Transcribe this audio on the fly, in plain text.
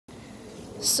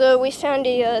So we found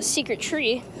a secret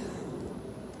tree.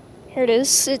 Here it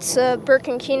is. It's Burke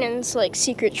and Keenan's like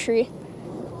secret tree.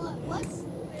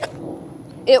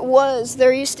 It was.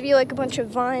 There used to be like a bunch of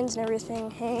vines and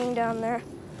everything hanging down there.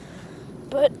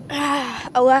 But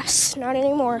alas, not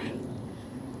anymore.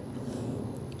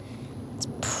 It's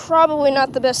probably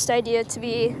not the best idea to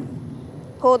be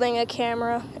holding a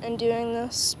camera and doing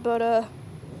this, but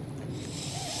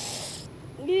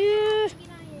yeah.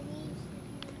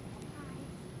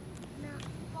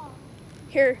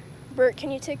 Here, Bert, can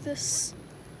you take this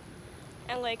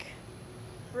and like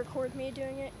record me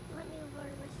doing it?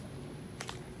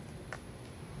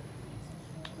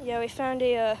 Yeah, we found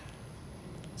a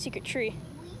secret tree.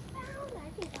 I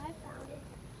think I found it.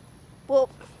 Well,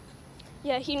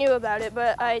 yeah, he knew about it,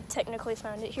 but I technically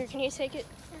found it. Here, can you take it?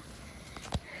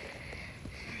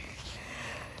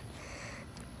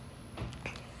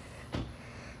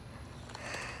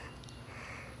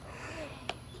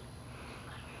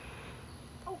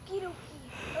 Okie dokie.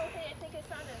 Okay, I think I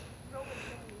found a robot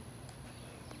for you.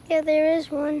 Yeah, there is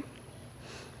one.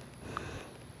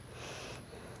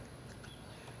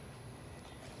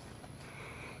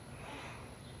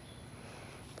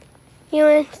 You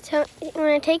want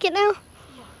to take it now?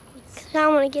 Yeah, please. 'Cause I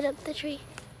want to get up the tree.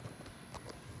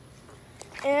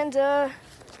 And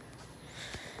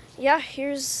yeah,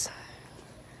 here's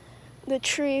the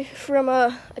tree from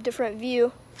a different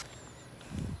view.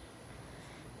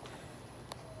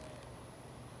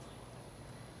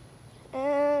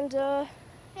 And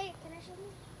Hey, can I show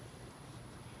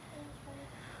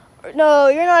you? no,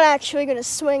 you're not actually gonna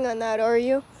swing on that, are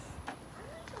you?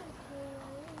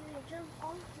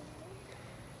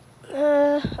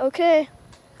 Okay.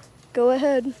 Go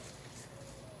ahead.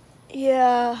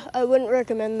 Yeah, I wouldn't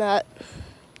recommend that.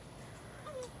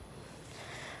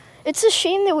 It's a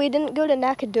shame that we didn't go to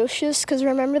Nacogdoches, because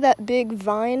remember that big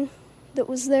vine that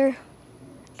was there?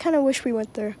 Kind of wish we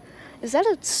went there. Is that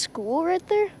a school right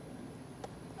there?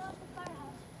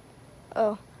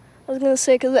 Oh, I was going to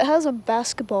say, because it has a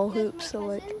basketball hoop, so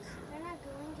like... They're not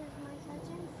going because my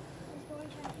cousin is going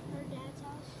to her dad's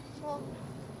house. Well,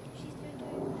 she's doing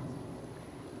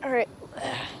that. Alright.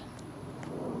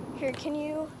 Here, can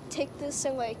you take this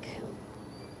and like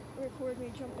record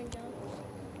me jumping down?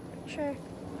 Sure.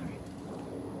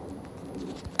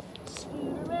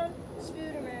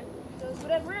 Spooderman does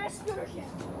whatever a scooter can.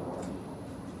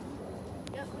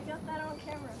 Yep, we got that on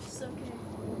camera. It's okay.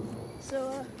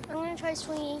 So, I'm going to try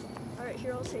swinging. alright,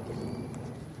 here, I'll take it.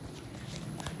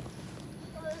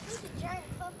 Oh, this is a giant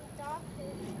puff of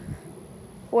dogfish.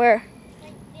 Where?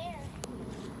 Right there.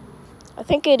 I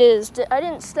think it is. I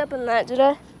didn't step in that, did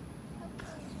I?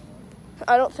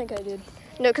 I don't think I did.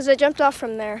 No, because I jumped off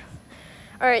from there.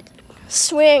 Alright,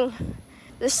 swing.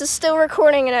 This is still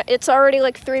recording and it's already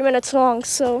like 3 minutes long,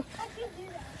 so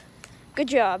good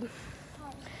job.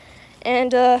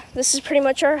 And this is pretty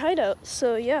much our hideout,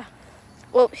 so yeah.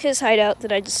 Well, his hideout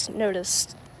that I just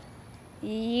noticed.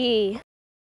 Yee.